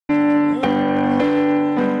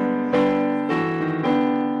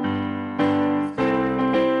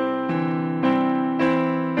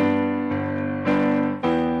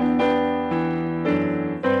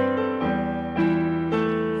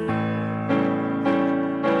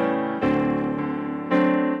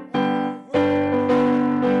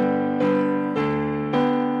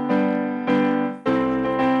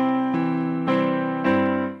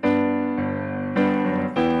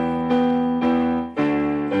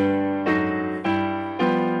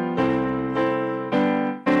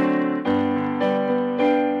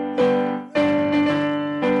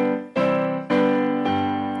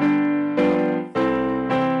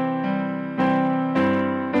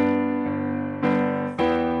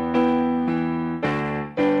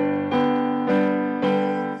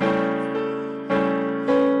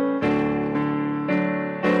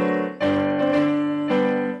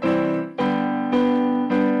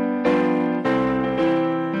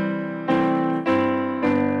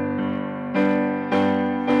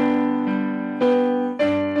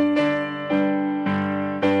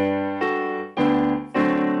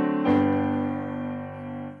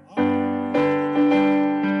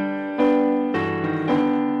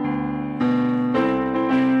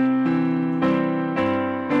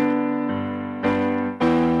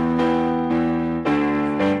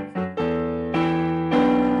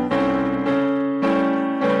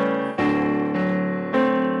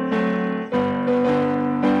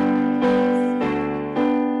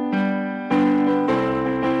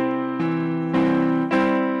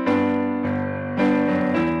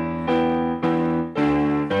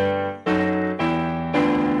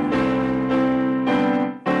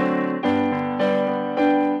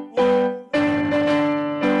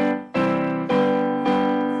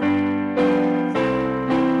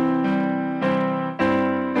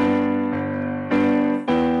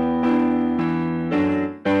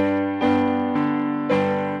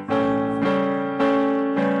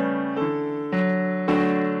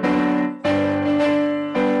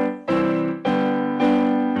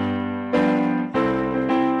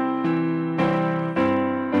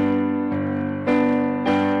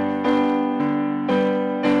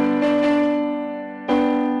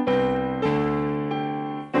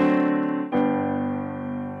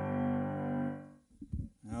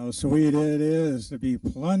sweet it is to be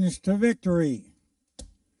plunged to victory.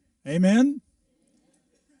 Amen?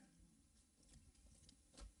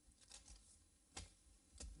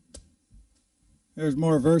 There's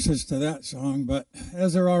more verses to that song, but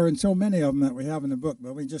as there are in so many of them that we have in the book,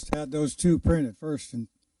 but we just had those two printed, first and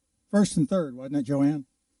third, wasn't it, Joanne?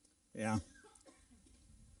 Yeah.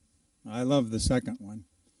 I love the second one.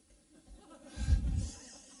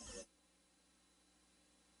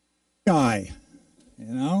 Guy,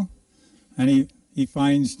 you know, and he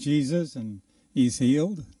finds Jesus and he's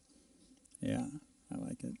healed. Yeah, I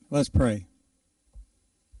like it. Let's pray.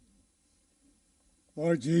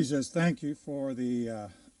 Lord Jesus, thank you for the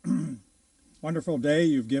wonderful day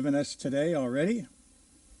you've given us today already.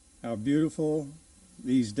 How beautiful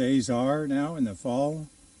these days are now in the fall.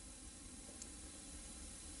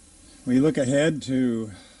 We look ahead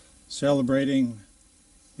to celebrating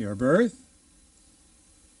your birth.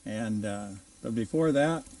 And but before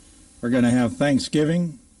that, we're going to have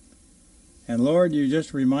Thanksgiving. And Lord, you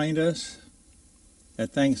just remind us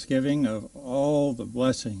at Thanksgiving of all the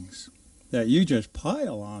blessings that you just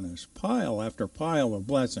pile on us, pile after pile of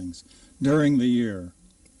blessings during the year.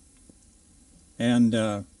 And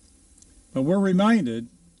but we're reminded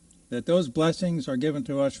that those blessings are given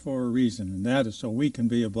to us for a reason, and that is so we can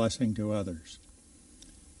be a blessing to others.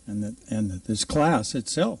 And that this class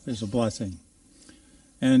itself is a blessing.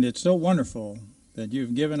 And it's so wonderful that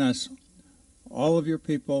you've given us all of your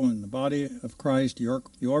people in the body of Christ,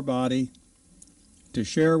 your body, to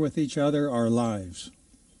share with each other our lives,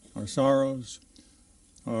 our sorrows,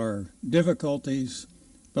 our difficulties,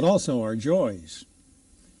 but also our joys.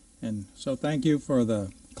 And so thank you for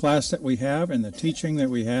the class that we have and the teaching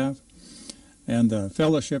that we have and the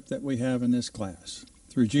fellowship that we have in this class.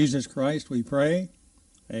 Through Jesus Christ we pray.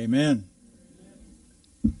 Amen.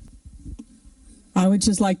 I would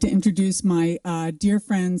just like to introduce my dear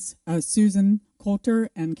friends, Susan Coulter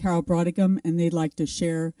and Carol Brodigam, and they'd like to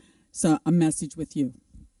share a message with you.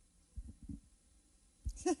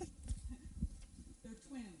 They're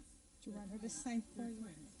twins. Do you want her to sing for you?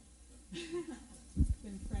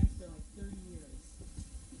 Been friends for like 30 years.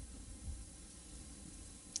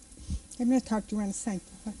 I'm going to talk. Do you want to sing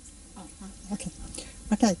for her? Okay.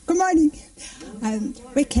 Okay. Good morning.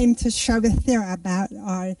 We came to share with you about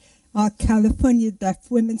our California Deaf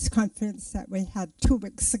Women's Conference that we had 2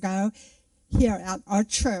 weeks ago here at our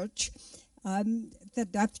church. The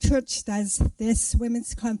Deaf Church does this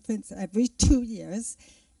women's conference every 2 years,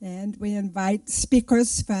 and we invite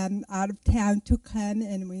speakers from out of town to come,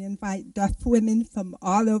 and we invite deaf women from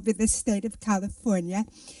all over the state of California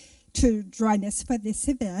to join us for this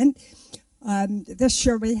event. This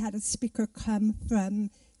year we had a speaker come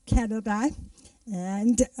from Canada,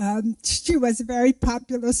 and she was a very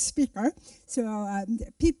popular speaker. So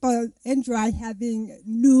people enjoy having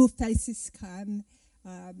new faces come.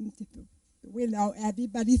 We know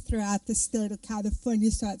everybody throughout the state of California,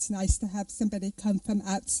 so it's nice to have somebody come from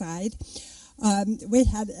outside. We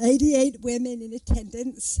had 88 women in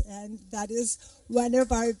attendance, and that is one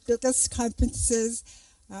of our biggest conferences.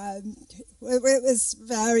 It was a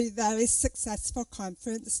very, very successful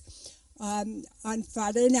conference. On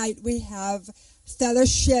Friday night, we have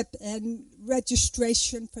fellowship and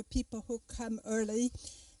registration for people who come early,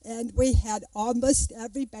 and we had almost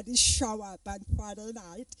everybody show up on Friday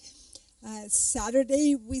night.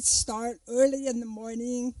 Saturday, we start early in the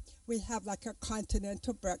morning. We have like a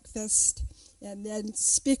continental breakfast, and then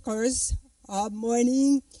speakers all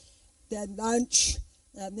morning, then lunch,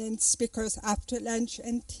 and then speakers after lunch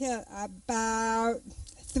until about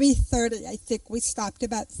 3:30. I think we stopped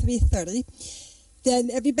about 3:30.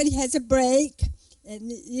 Then everybody has a break. In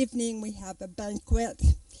the evening, we have a banquet,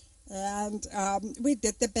 and we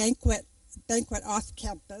did the banquet off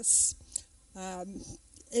campus.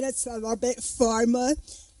 And it's a little bit formal,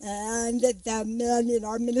 and the men in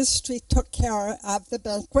our ministry took care of the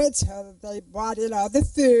banquet. So they brought in all the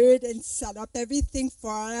food and set up everything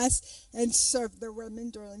for us and served the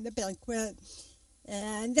women during the banquet.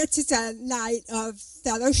 And that's just a night of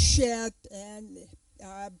fellowship, and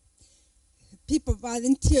people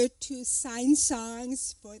volunteer to sign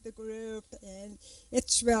songs for the group, and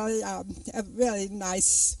it's really a really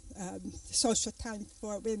nice social time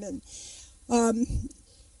for women.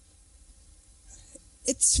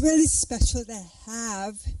 It's really special to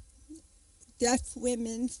have deaf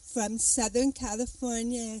women from Southern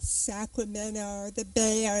California, Sacramento, the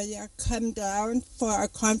Bay Area come down for our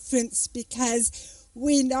conference because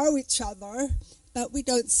we know each other, but we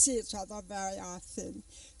don't see each other very often.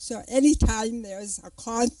 So anytime there's a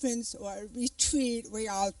conference or a retreat, we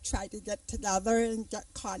all try to get together and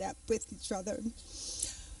get caught up with each other.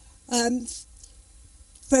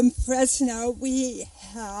 from Fresno, we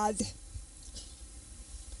had,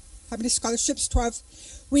 how many scholarships? 12.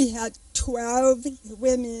 We had 12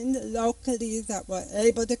 women locally that were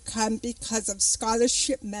able to come because of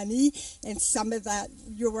scholarship money, and some of that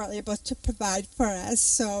you were able to provide for us.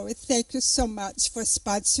 So thank you so much for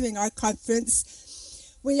sponsoring our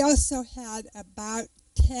conference. We also had about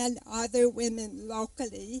 10 other women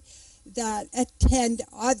locally that attend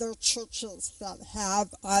other churches that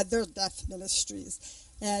have other deaf ministries,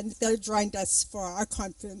 and they joined us for our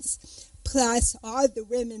conference. Plus, all the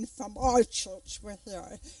women from our church were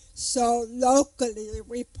here. So locally,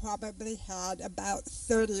 we probably had about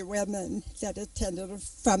 30 women that attended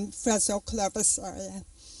from Fresno Clovis area.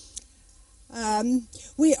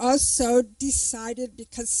 We also decided,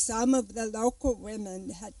 because some of the local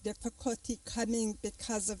women had difficulty coming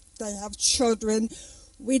because of they have children,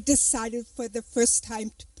 we decided for the first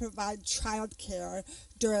time to provide childcare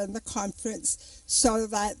during the conference so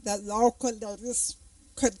that the local ladies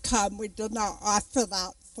could come. We did not offer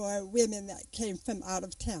that for women that came from out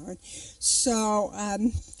of town. So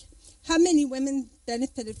how many women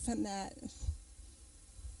benefited from that?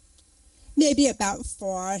 Maybe about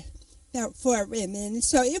four women.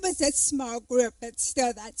 So it was a small group, but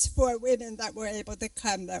still that's 4 women that were able to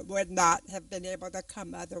come that would not have been able to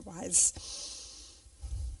come otherwise.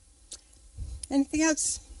 Anything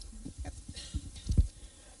else?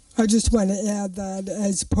 I just want to add that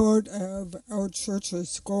as part of our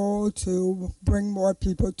church's goal to bring more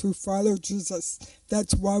people to follow Jesus,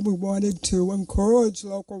 that's why we wanted to encourage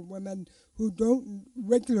local women who don't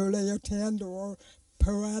regularly attend or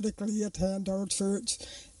sporadically attend our church.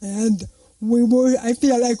 And I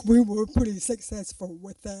feel like we were pretty successful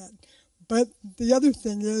with that. But the other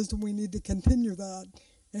thing is we need to continue that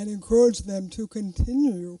and encourage them to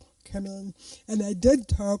continue coming. And I did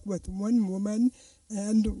talk with one woman,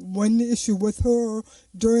 and one issue with her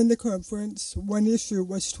during the conference, one issue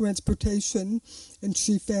was transportation, and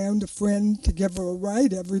she found a friend to give her a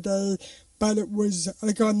ride every day, but it was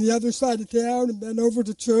like on the other side of town and then over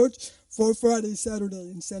to church for Friday,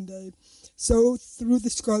 Saturday, and Sunday. So through the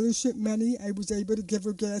scholarship money, I was able to give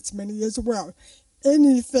her gas money as well.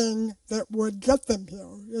 Anything that would get them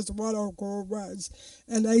here is what our goal was.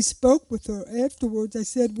 And I spoke with her afterwards. I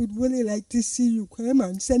said, we'd really like to see you come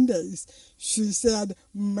on Sundays. She said,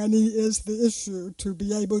 money is the issue to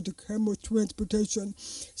be able to come with transportation.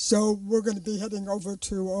 So we're going to be heading over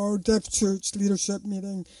to our deaf church leadership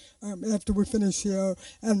meeting after we finish here.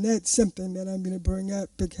 And that's something that I'm going to bring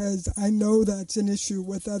up because I know that's an issue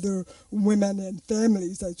with other women and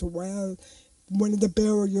families as well. One of the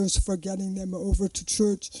barriers for getting them over to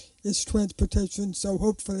church is transportation, so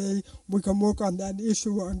hopefully we can work on that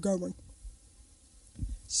issue ongoing.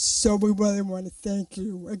 So we really want to thank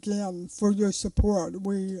you again for your support.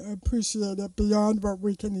 We appreciate it beyond what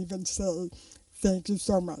we can even say. Thank you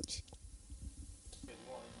so much.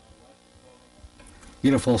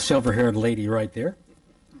 Beautiful silver-haired lady right there.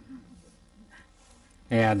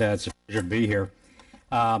 And it's a pleasure to be here.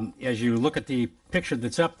 As you look at the picture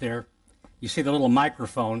that's up there, you see the little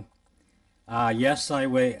microphone. Yes,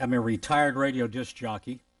 I'm a retired radio disc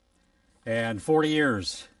jockey, and 40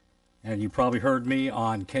 years. And you probably heard me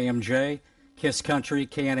on KMJ, Kiss Country,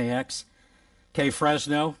 KNAX, K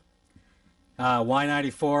Fresno,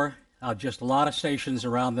 Y94, just a lot of stations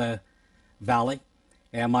around the valley.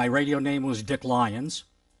 And my radio name was Dick Lyons,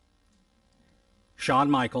 Shawn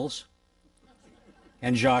Michaels,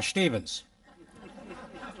 and Josh Stevens.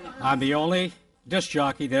 I'm the only disc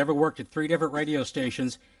jockey that ever worked at 3 different radio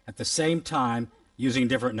stations at the same time using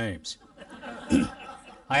different names.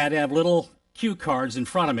 I had to have little cue cards in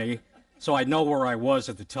front of me so I'd know where I was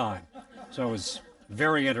at the time. So it was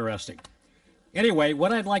very interesting. Anyway,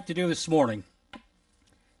 what I'd like to do this morning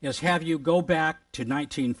is have you go back to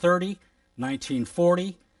 1930,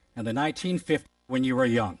 1940, and the 1950s when you were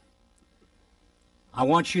young. I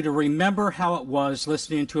want you to remember how it was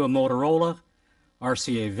listening to a Motorola,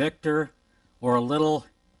 RCA Victor, or a little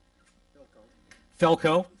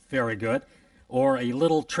Philco, very good, or a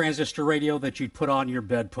little transistor radio that you'd put on your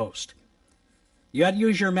bedpost. You had to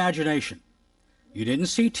use your imagination. You didn't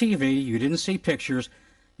see TV, you didn't see pictures,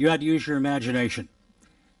 you had to use your imagination.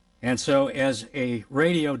 And so as a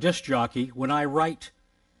radio disc jockey, when I write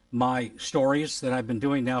my stories that I've been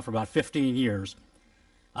doing now for about 15 years,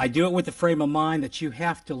 I do it with the frame of mind that you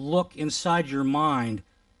have to look inside your mind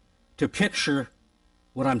to picture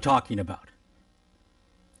what I'm talking about.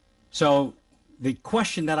 So the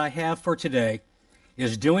question that I have for today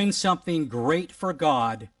is doing something great for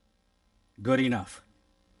God good enough?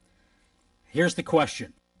 Here's the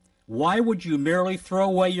question. Why would you merely throw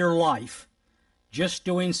away your life just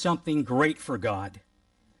doing something great for God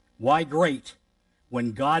Why great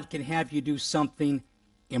when God can have you do something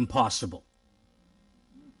impossible?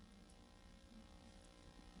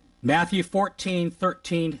 Matthew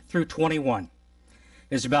 14:13 through 21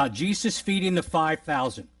 is about Jesus feeding the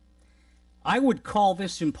 5,000. I would call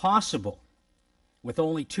this impossible with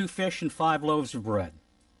only 2 fish and 5 loaves of bread.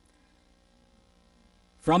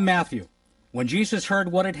 From Matthew, when Jesus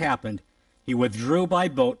heard what had happened, he withdrew by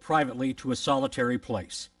boat privately to a solitary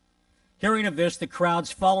place. Hearing of this, the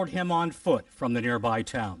crowds followed him on foot from the nearby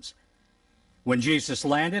towns. When Jesus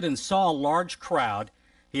landed and saw a large crowd,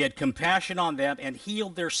 he had compassion on them and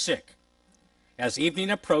healed their sick. As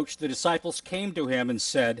evening approached, the disciples came to him and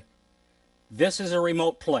said, "This is a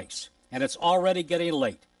remote place, and it's already getting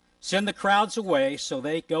late. Send the crowds away so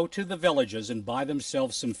they go to the villages and buy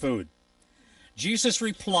themselves some food." Jesus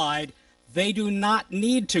replied, "They do not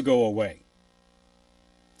need to go away.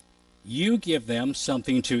 You give them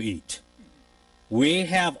something to eat." "We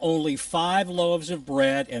have only 5 loaves of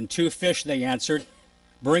bread and 2 fish," they answered.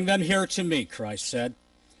 "Bring them here to me," Christ said.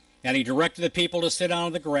 And he directed the people to sit down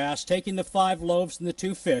on the grass. Taking the 5 loaves and the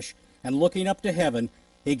 2 fish, and looking up to heaven,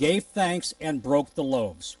 he gave thanks and broke the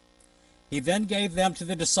loaves. He then gave them to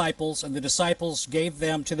the disciples, and the disciples gave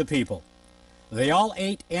them to the people. They all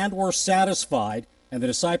ate and were satisfied, and the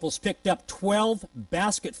disciples picked up 12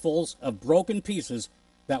 basketfuls of broken pieces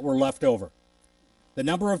that were left over. The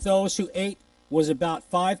number of those who ate was about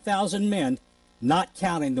 5,000 men, not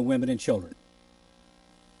counting the women and children.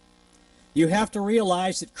 You have to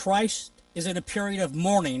realize that Christ is in a period of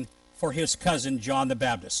mourning for his cousin John the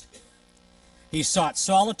Baptist. He sought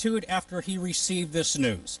solitude after he received this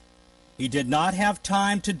news. He did not have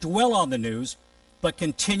time to dwell on the news, but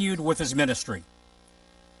continued with his ministry.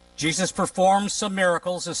 Jesus performed some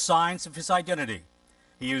miracles as signs of his identity.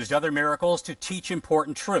 He used other miracles to teach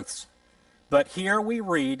important truths. But here we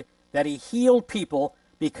read that he healed people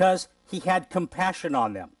because he had compassion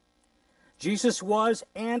on them. Jesus was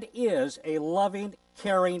and is a loving,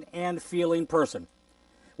 caring, and feeling person.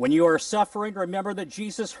 When you are suffering, remember that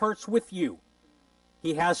Jesus hurts with you.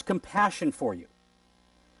 He has compassion for you.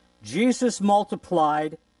 Jesus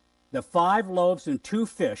multiplied the 5 loaves and 2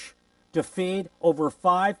 fish to feed over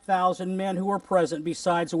 5,000 men who were present,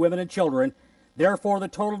 besides the women and children. Therefore, the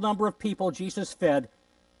total number of people Jesus fed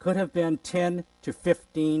could have been 10 to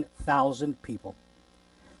 15,000 people.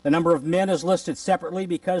 The number of men is listed separately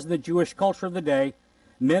because in the Jewish culture of the day,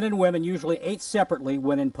 men and women usually ate separately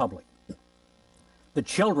when in public. The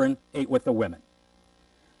children ate with the women.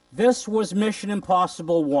 This was Mission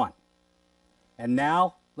Impossible 1. And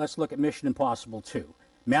now, let's look at Mission Impossible 2.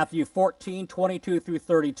 Matthew 14:22 through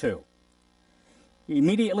 32.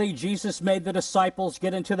 Immediately, Jesus made the disciples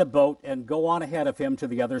get into the boat and go on ahead of him to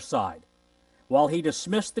the other side. While he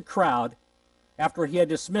dismissed the crowd, after he had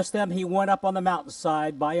dismissed them, he went up on the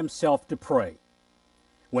mountainside by himself to pray.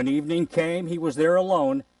 When evening came, he was there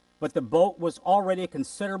alone, but the boat was already a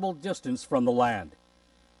considerable distance from the land,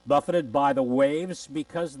 buffeted by the waves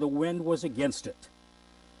because the wind was against it.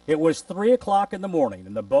 It was 3 o'clock in the morning,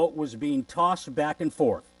 and the boat was being tossed back and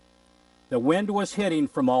forth. The wind was hitting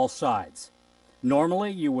from all sides.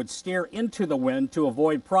 Normally, you would steer into the wind to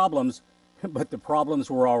avoid problems, but the problems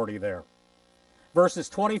were already there. Verses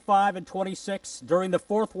 25 and 26, during the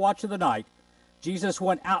 4th watch of the night, Jesus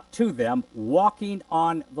went out to them, walking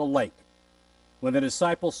on the lake. When the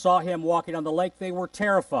disciples saw him walking on the lake, they were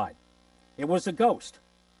terrified. It was a ghost,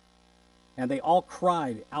 and they all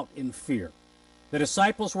cried out in fear. The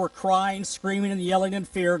disciples were crying, screaming, and yelling in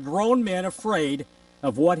fear, grown men afraid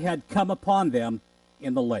of what had come upon them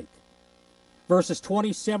in the lake. Verses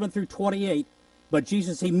 27 through 28, but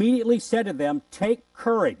Jesus immediately said to them, "Take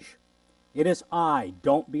courage. It is I.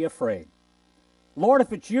 Don't be afraid." "Lord,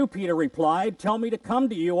 if it's you," Peter replied, "tell me to come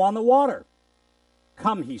to you on the water."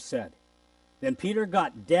 "Come," he said. Then Peter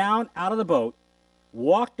got down out of the boat,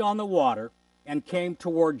 walked on the water, and came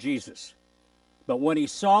toward Jesus. But when he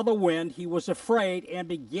saw the wind, he was afraid, and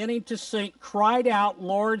beginning to sink, cried out,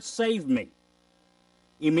 "Lord, save me."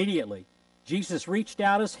 Immediately, Jesus reached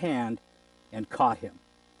out his hand and caught him.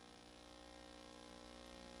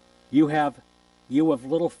 You have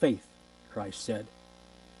little faith," Christ said.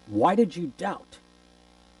 "Why did you doubt?"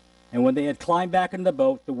 And when they had climbed back into the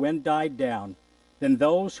boat, the wind died down. Then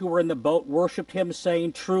those who were in the boat worshipped him,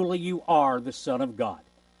 saying, "Truly you are the Son of God."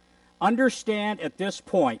 Understand, at this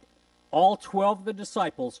point, all 12 of the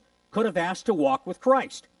disciples could have asked to walk with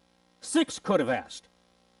Christ. 6 could have asked.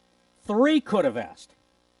 3 could have asked.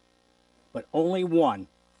 But only one,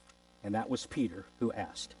 and that was Peter, who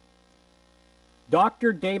asked.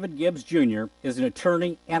 Dr. David Gibbs Jr. is an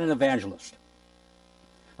attorney and an evangelist.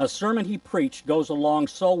 A sermon he preached goes along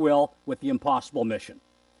so well with the impossible mission.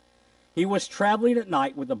 He was traveling at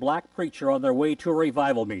night with a black preacher on their way to a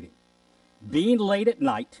revival meeting. Being late at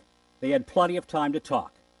night, they had plenty of time to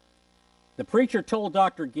talk. The preacher told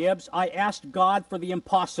Dr. Gibbs, "I asked God for the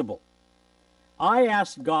impossible. I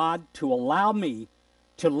asked God to allow me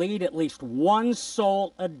to lead at least one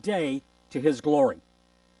soul a day to his glory.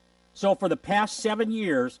 So for the past 7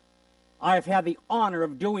 years, I have had the honor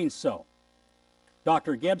of doing so."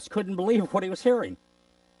 Dr. Gibbs couldn't believe what he was hearing.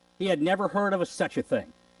 He had never heard of such a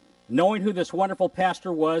thing. Knowing who this wonderful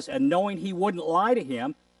pastor was and knowing he wouldn't lie to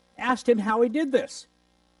him, asked him how he did this.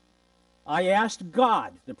 "I asked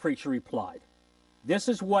God," the preacher replied. "This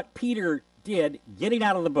is what Peter did getting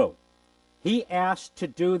out of the boat. He asked to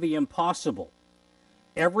do the impossible.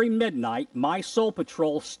 Every midnight, my soul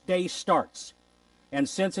patrol day starts. And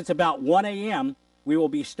since it's about 1 a.m., we will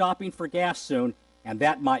be stopping for gas soon, and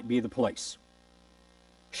that might be the place."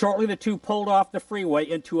 Shortly, the two pulled off the freeway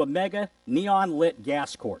into a mega neon-lit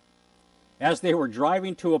gas court. As they were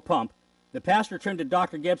driving to a pump, the pastor turned to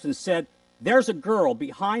Dr. Gibbs and said, "There's a girl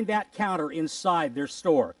behind that counter inside their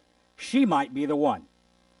store. She might be the one."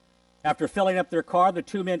 After filling up their car, the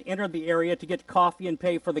two men entered the area to get coffee and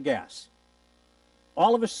pay for the gas.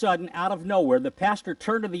 All of a sudden, out of nowhere, the pastor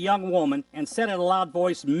turned to the young woman and said in a loud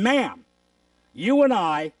voice, "Ma'am, you and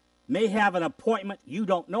I may have an appointment you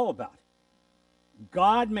don't know about.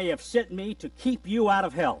 God may have sent me to keep you out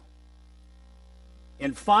of hell.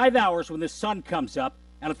 In 5 hours, when the sun comes up,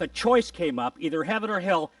 and if the choice came up, either heaven or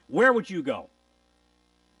hell, where would you go?"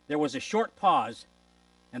 There was a short pause,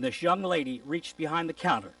 and this young lady reached behind the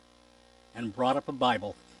counter and brought up a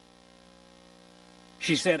Bible.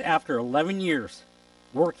 She said, "After 11 years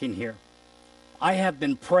working here, I have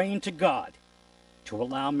been praying to God to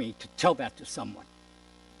allow me to tell that to someone."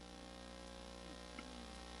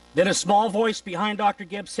 Then a small voice behind Dr.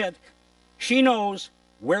 Gibbs said, "She knows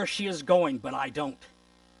where she is going, but I don't.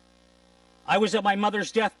 I was at my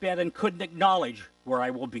mother's deathbed and couldn't acknowledge where I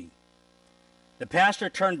will be." The pastor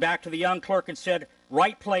turned back to the young clerk and said,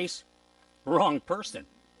 "Right place, wrong person."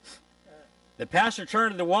 The pastor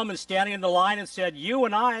turned to the woman standing in the line and said, "You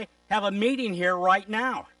and I have a meeting here right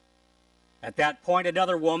now." At that point,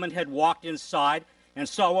 another woman had walked inside and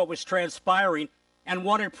saw what was transpiring and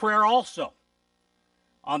wanted prayer also.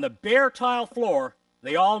 On the bare tile floor,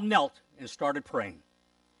 they all knelt and started praying.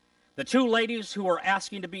 The two ladies who were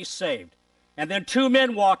asking to be saved, and then two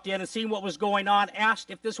men walked in and seeing what was going on,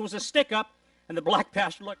 asked if this was a stick-up, and the black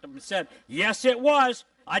pastor looked at them and said, "Yes, it was.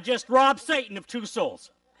 I just robbed Satan of 2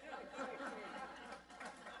 souls."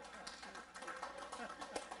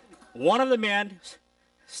 One of the men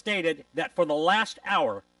stated that for the last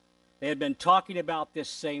hour, they had been talking about this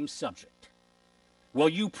same subject. "Will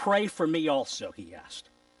you pray for me also?" he asked.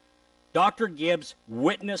 Dr. Gibbs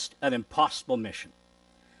witnessed an impossible mission,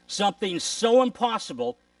 something so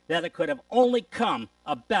impossible that it could have only come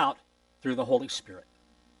about through the Holy Spirit.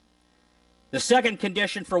 The second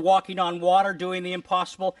condition for walking on water, doing the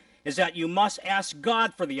impossible, is that you must ask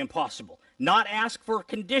God for the impossible, not ask for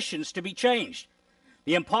conditions to be changed.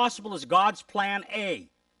 The impossible is God's plan A.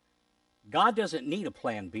 God doesn't need a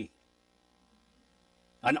plan B.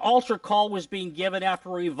 An altar call was being given after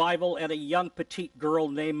a revival, and a young petite girl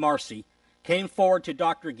named Marcy came forward to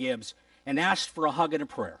Dr. Gibbs and asked for a hug and a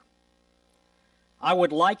prayer. "I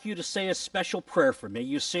would like you to say a special prayer for me.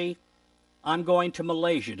 You see, I'm going to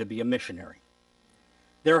Malaysia to be a missionary.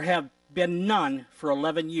 There have been none for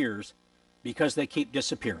 11 years because they keep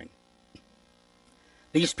disappearing.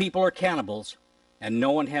 These people are cannibals, and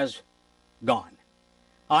no one has gone.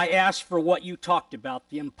 I asked for what you talked about,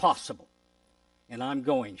 the impossible, and I'm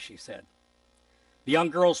going," she said. The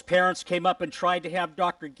young girl's parents came up and tried to have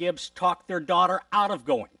Dr. Gibbs talk their daughter out of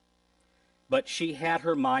going, but she had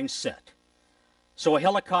her mind set. So a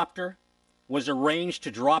helicopter was arranged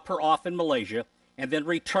to drop her off in Malaysia and then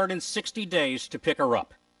return in 60 days to pick her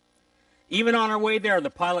up. Even on her way there,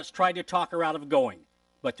 the pilots tried to talk her out of going,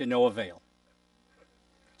 but to no avail.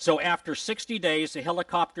 So after 60 days, the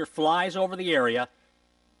helicopter flies over the area,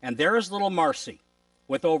 and there is little Marcy.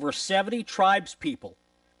 With over 70 tribes people,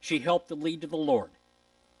 she helped to lead to the Lord.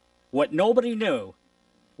 What nobody knew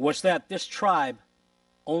was that this tribe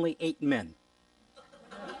only ate men,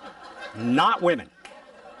 not women.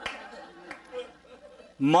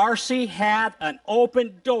 Marcy had an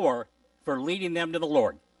open door for leading them to the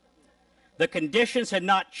Lord. The conditions had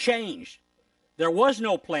not changed. There was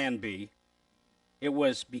no plan B. It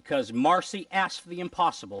was because Marcy asked for the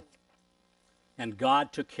impossible, and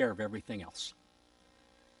God took care of everything else.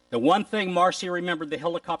 The one thing Marcy remembered the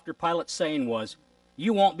helicopter pilot saying was,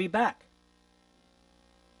 "You won't be back.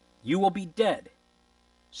 You will be dead,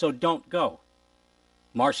 so don't go."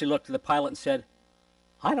 Marcy looked at the pilot and said,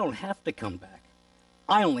 I don't have to come back.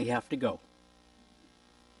 I only have to go.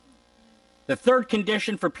 The third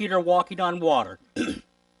condition for Peter walking on water,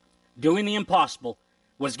 doing the impossible,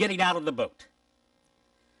 was getting out of the boat.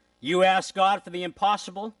 You ask God for the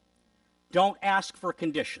impossible, don't ask for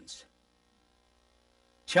conditions.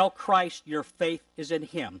 Tell Christ your faith is in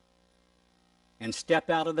him and step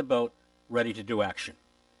out of the boat ready to do action.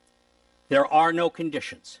 There are no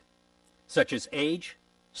conditions, such as age,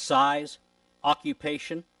 size,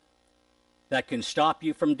 occupation, that can stop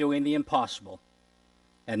you from doing the impossible,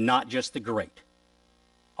 and not just the great.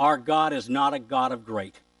 Our God is not a God of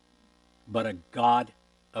great, but a God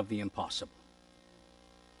of the impossible.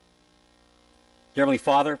 Dear Heavenly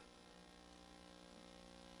Father,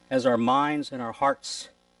 as our minds and our hearts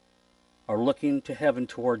are looking to heaven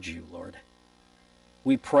towards you, Lord,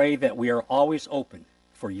 we pray that we are always open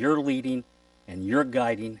for your leading and your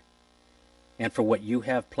guiding and for what you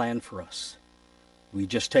have planned for us. We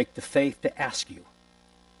just take the faith to ask you.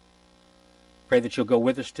 Pray that you'll go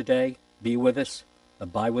with us today, be with us,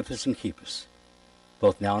 abide with us, and keep us,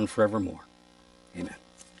 both now and forevermore. Amen.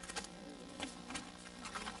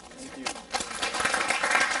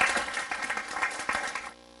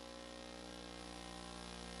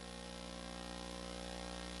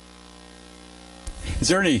 Is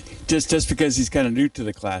there any, just because he's kind of new to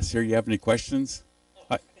the class here, you have any questions?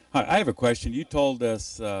 I have a question. You told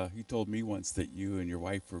us, you told me once that you and your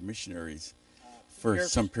wife were missionaries for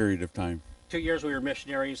some period of time. 2 years we were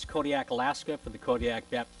missionaries, Kodiak, Alaska, for the Kodiak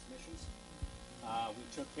Baptist Missions. We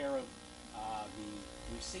took care of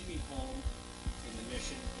the receiving home in the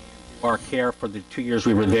mission and through our care for the 2 years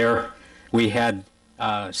we were there. We had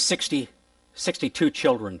 62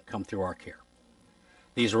 children come through our care.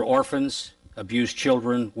 These were orphans, abused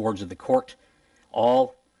children, wards of the court,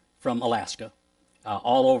 all from Alaska,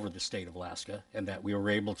 all over the state of Alaska, and that we were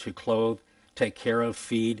able to clothe, take care of,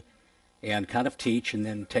 feed, and kind of teach, and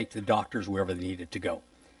then take the doctors wherever they needed to go.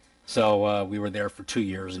 So we were there for 2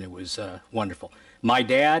 years, and it was wonderful. My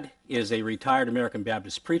dad is a retired American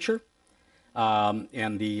Baptist preacher,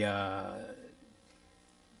 and the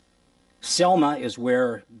Selma is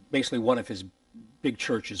where basically one of his big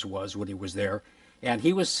churches was when he was there. And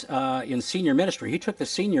he was in senior ministry. He took the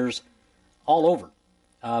seniors all over.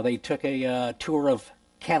 They took a tour of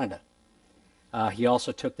Canada. He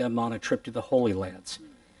also took them on a trip to the Holy Lands.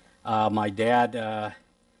 My dad,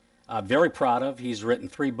 very proud of, he's written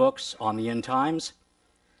 3 books on the end times,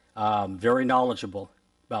 very knowledgeable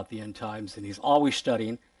about the end times, and he's always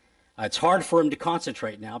studying. It's hard for him to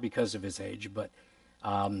concentrate now because of his age, but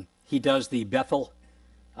he does the Bethel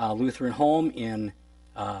Lutheran Home in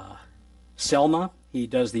Selma. He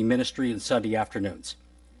does the ministry on Sunday afternoons,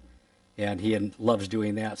 and he loves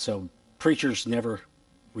doing that. So preachers never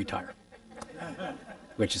retire,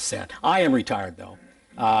 which is sad. I am retired, though.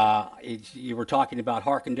 You were talking about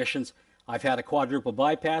heart conditions. I've had a quadruple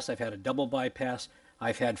bypass. I've had a double bypass.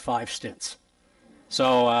 I've had 5 stents.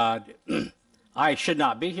 So I should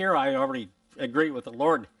not be here. I already agreed with the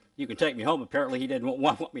Lord. You can take me home. Apparently, he didn't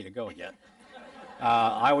want me to go yet.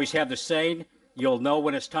 I always have the saying, you'll know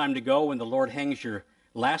when it's time to go when the Lord hangs your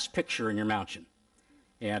last picture in your mansion.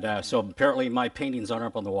 And so apparently my paintings aren't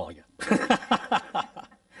up on the wall yet.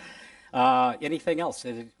 Anything else?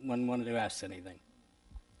 Anyone wanted to ask anything?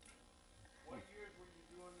 What years were you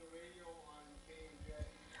doing the radio on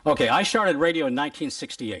KMJ? Okay, I started radio in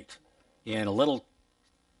 1968 in a little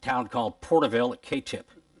town called Porterville at K-Tip.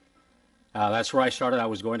 That's where I started. I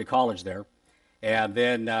was going to college there. And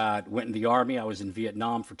then went in the Army. I was in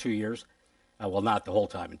Vietnam for 2 years. Well, not the whole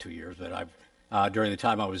time in 2 years, but during the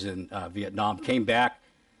time I was in Vietnam, came back,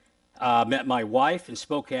 met my wife in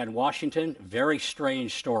Spokane, Washington. Very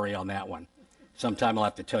strange story on that one. Sometime I'll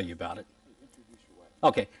have to tell you about it.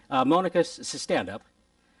 Okay, Monica, stand up.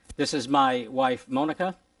 This is my wife,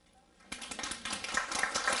 Monica.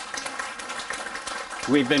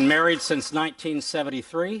 We've been married since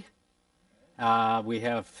 1973. We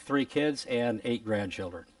have 3 kids and 8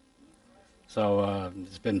 grandchildren. So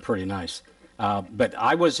it's been pretty nice. But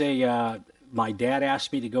I was my dad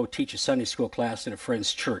asked me to go teach a Sunday school class at a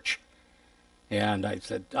friend's church. And I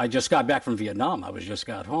said, I just got back from Vietnam. I just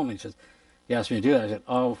got home. He asked me to do that. I said,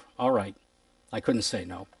 oh, all right. I couldn't say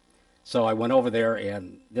no. So I went over there,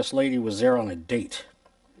 and this lady was there on a date.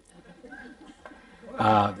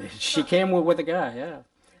 She came with a guy, yeah.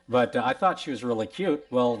 But I thought she was really cute.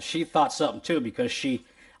 Well, she thought something too, because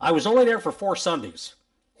I was only there for 4 Sundays,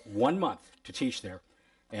 1 month to teach there.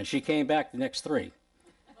 And she came back the next 3.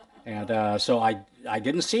 And so I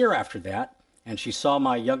didn't see her after that. And she saw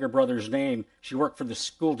my younger brother's name. She worked for the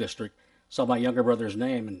school district, saw my younger brother's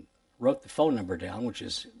name and wrote the phone number down, which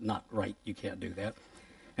is not right. You can't do that.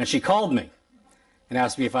 And she called me and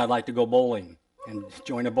asked me if I'd like to go bowling and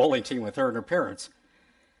join a bowling team with her and her parents.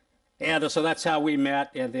 And so that's how we met.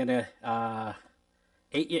 And then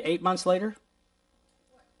 8 months later,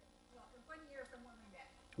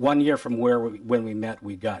 1 year from when we met,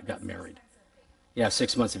 we got married. Yeah,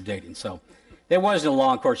 6 months of dating. So it wasn't a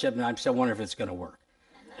long courtship, and I'm still wondering if it's going to work.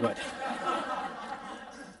 But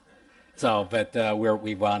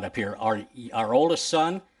we wound up here. Our oldest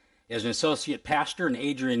son is an associate pastor in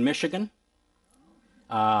Adrian, Michigan.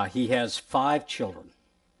 He has 5 children.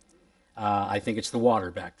 I think it's the water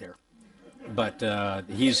back there, but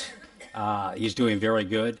he's doing very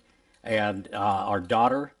good. And our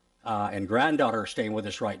daughter and granddaughter are staying with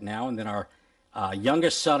us right now, and then our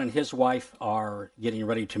youngest son and his wife are getting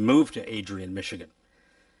ready to move to Adrian, Michigan,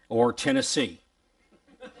 or Tennessee,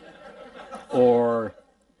 or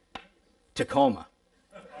Tacoma.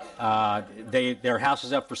 Their house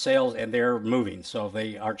is up for sale and they're moving, so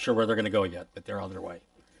they aren't sure where they're going to go yet, but they're on their way.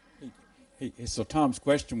 Hey, so Tom's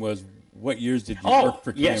question was, what years did you work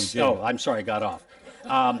for KMJ? Yes. Oh, I'm sorry, I got off.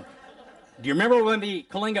 Do you remember when the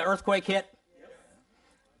Kalinga earthquake hit?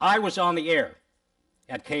 I was on the air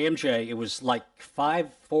at KMJ. It was like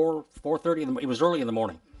 4:30. It was early in the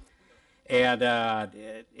morning, and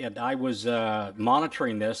I was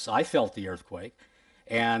monitoring this. I felt the earthquake,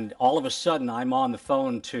 and all of a sudden, I'm on the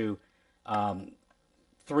phone to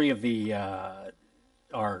 3 of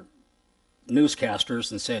our newscasters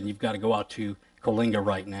and said, "You've got to go out to Kalinga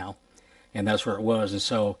right now," and that's where it was. And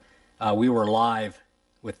so we were live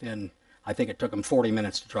within. I think it took them 40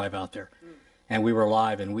 minutes to drive out there. And we were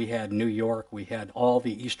live, and we had New York, we had all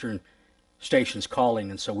the Eastern stations calling,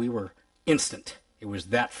 and so we were instant. It was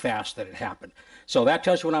that fast that it happened. So that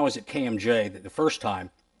tells you when I was at KMJ the first time.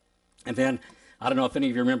 And then, I don't know if any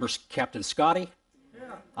of you remember Captain Scotty.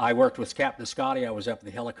 Yeah. I worked with Captain Scotty. I was up in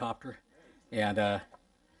the helicopter. And were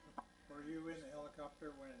you in the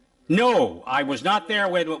helicopter when? No, I was not there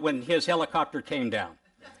when his helicopter came down.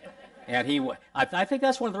 And I think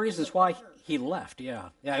that's one of the reasons why he left.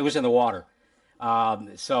 Yeah, it was in the water. But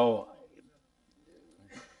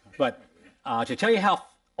to tell you how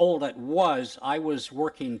old it was, I was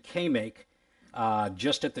working K-Make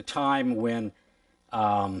just at the time when,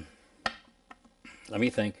 let me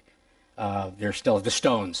think, there's still the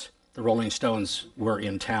Stones, the Rolling Stones were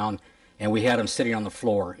in town, and we had them sitting on the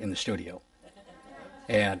floor in the studio.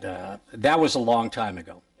 And that was a long time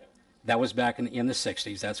ago. That was back in the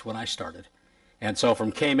 60s. That's when I started. And so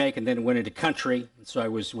from K-Make and then went into country. So I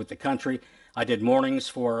was with the country. I did mornings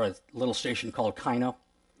for a little station called Kino.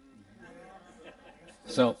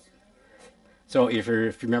 So if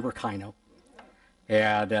you remember Kino.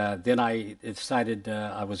 And then I decided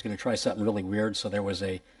I was going to try something really weird. So there was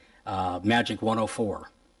a Magic 104.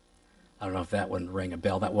 I don't know if that would ring a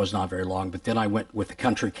bell. That was not very long. But then I went with the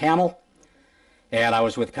Country Camel. And I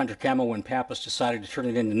was with Country Camel when Pappas decided to turn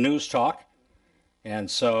it into News Talk.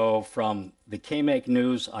 And so from the K-Make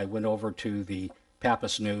News, I went over to the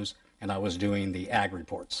Pappas News, and I was doing the ag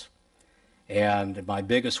reports. And my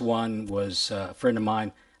biggest one was a friend of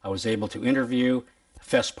mine. I was able to interview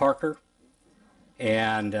Fess Parker,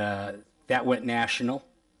 and that went national.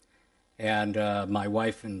 And my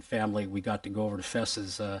wife and family, we got to go over to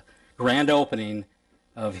Fess's grand opening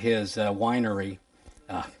of his winery.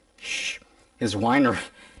 His winery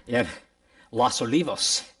in Los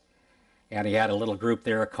Olivos. And he had a little group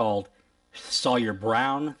there called Sawyer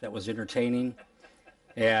Brown that was entertaining.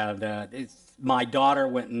 And my daughter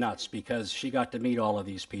went nuts because she got to meet all of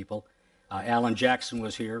these people. Alan Jackson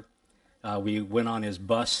was here. We went on his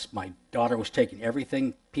bus. My daughter was taking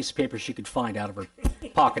everything, piece of paper she could find out of her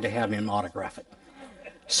pocket to have him autograph it.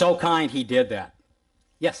 So kind he did that.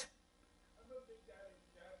 Yes?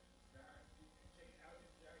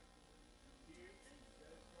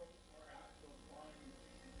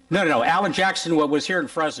 No. Alan Jackson was here in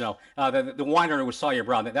Fresno. The winery was Sawyer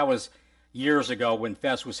Brown. That was years ago when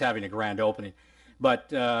Fess was having a grand opening.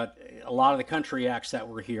 But a lot of the country acts that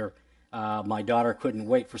were here, my daughter couldn't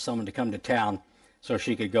wait for someone to come to town so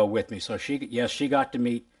she could go with me. So she got to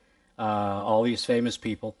meet all these famous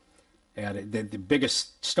people. And the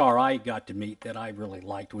biggest star I got to meet that I really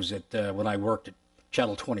liked was when I worked at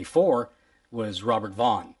Channel 24 was Robert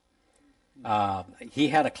Vaughn. He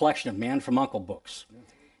had a collection of Man from U.N.C.L.E. books.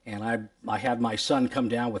 And I had my son come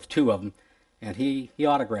down with 2 of them, and he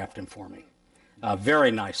autographed them for me. Very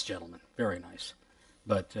nice gentleman, very nice.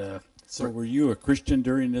 But so were you a Christian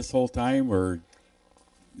during this whole time, or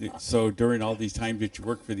so during all these times that you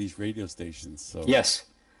worked for these radio stations? So yes,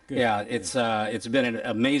 good. Yeah, it's been an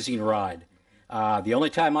amazing ride. The only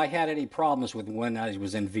time I had any problems with when I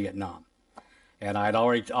was in Vietnam, and I'd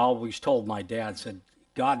always told my dad, said,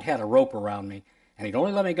 God had a rope around me, and he'd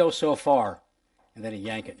only let me go so far, and then he'd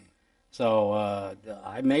yank it. So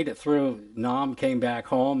I made it through Nam, came back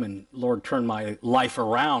home, and Lord turned my life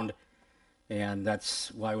around, and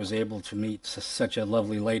that's why I was able to meet such a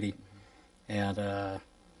lovely lady. And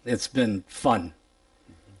it's been fun.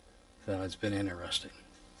 So it's been interesting.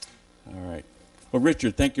 All right. Well,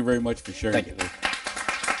 Richard, thank you very much for sharing Thank you. today.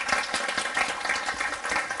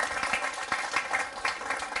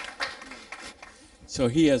 So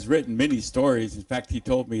he has written many stories. In fact, he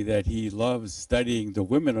told me that he loves studying the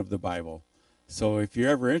women of the Bible. So if you're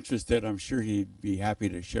ever interested, I'm sure he'd be happy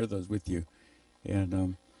to share those with you.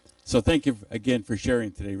 And so thank you again for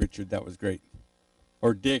sharing today, Richard. That was great.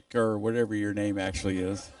 Or Dick, or whatever your name actually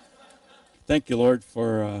is. Thank you, Lord,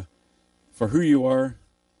 for who you are,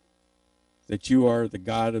 that you are the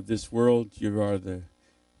God of this world. You are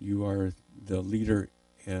the leader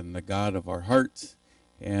and the God of our hearts.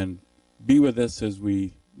 And be with us as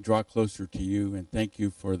we draw closer to you. And thank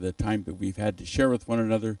you for the time that we've had to share with one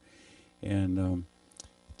another. And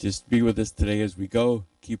just be with us today as we go.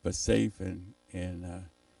 Keep us safe and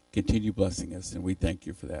continue blessing us. And we thank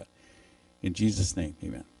you for that. In Jesus' name,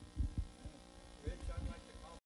 amen.